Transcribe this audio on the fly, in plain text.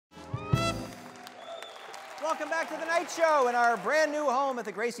Welcome back to the Nite Show in our brand new home at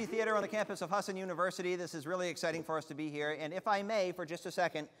the Gracie Theater on the campus of Husson University. This is really exciting for us to be here. And if I may, for just a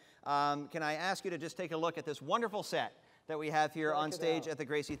second, can I ask you to just take a look at this wonderful set that we have here on stage at the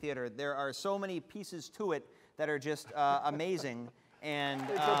Gracie Theater. There are so many pieces to it that are just amazing. And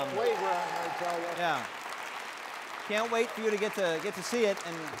it's a playground, I tell you. Yeah. Can't wait for you to get to see it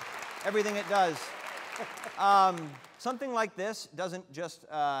and everything it does. Something like this doesn't just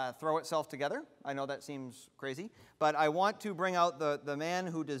throw itself together. I know that seems crazy, but I want to bring out the man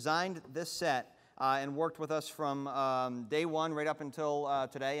who designed this set and worked with us from day one right up until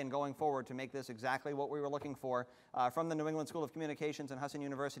today and going forward to make this exactly what we were looking for from the New England School of Communications and Husson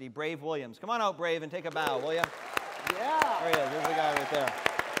University, Brave Williams. Come on out, Brave, and take a bow, will you? Yeah. There he is. There's the guy right there.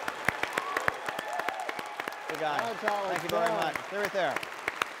 Good guy. Thank you very much. They're right there.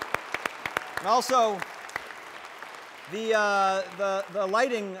 And also, the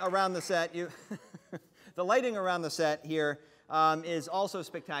lighting around the set, the lighting around the set here is also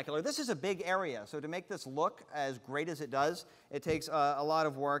spectacular. This is a big area, so to make this look as great as it does, it takes a lot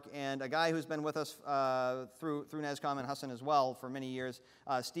of work. And a guy who's been with us through NESCOM and Husson as well for many years,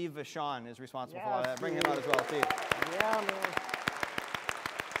 Steve Vachon, is responsible for that. Bring him out as well, Steve. Yeah, man.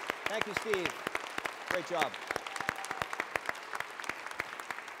 Thank you, Steve. Great job.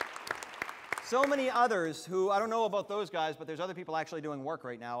 So many others who, I don't know about those guys, but there's other people actually doing work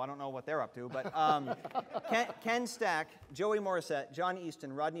right now. I don't know what they're up to, but Ken Stack, Joey Morissette, John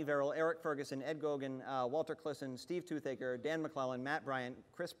Easton, Rodney Verrill, Eric Ferguson, Ed Gogan, Walter Clisson, Steve Toothaker, Dan McClellan, Matt Bryant,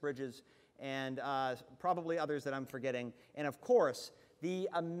 Chris Bridges, and probably others that I'm forgetting. And of course, the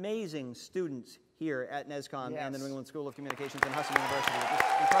amazing students here at NESCOM and the New England School of Communications and Husson University.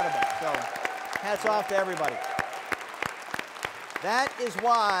 It's incredible. So hats off to everybody. That is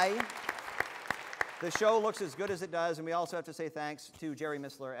why the show looks as good as it does, and we also have to say thanks to Jerry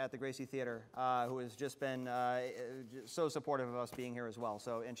Missler at the Gracie Theater, who has just been so supportive of us being here as well.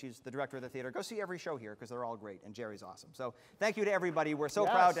 So, and she's the director of the theater. Go see every show here because they're all great, and Jerry's awesome. So thank you to everybody. We're so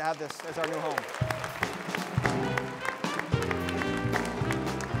proud to have this as our new home.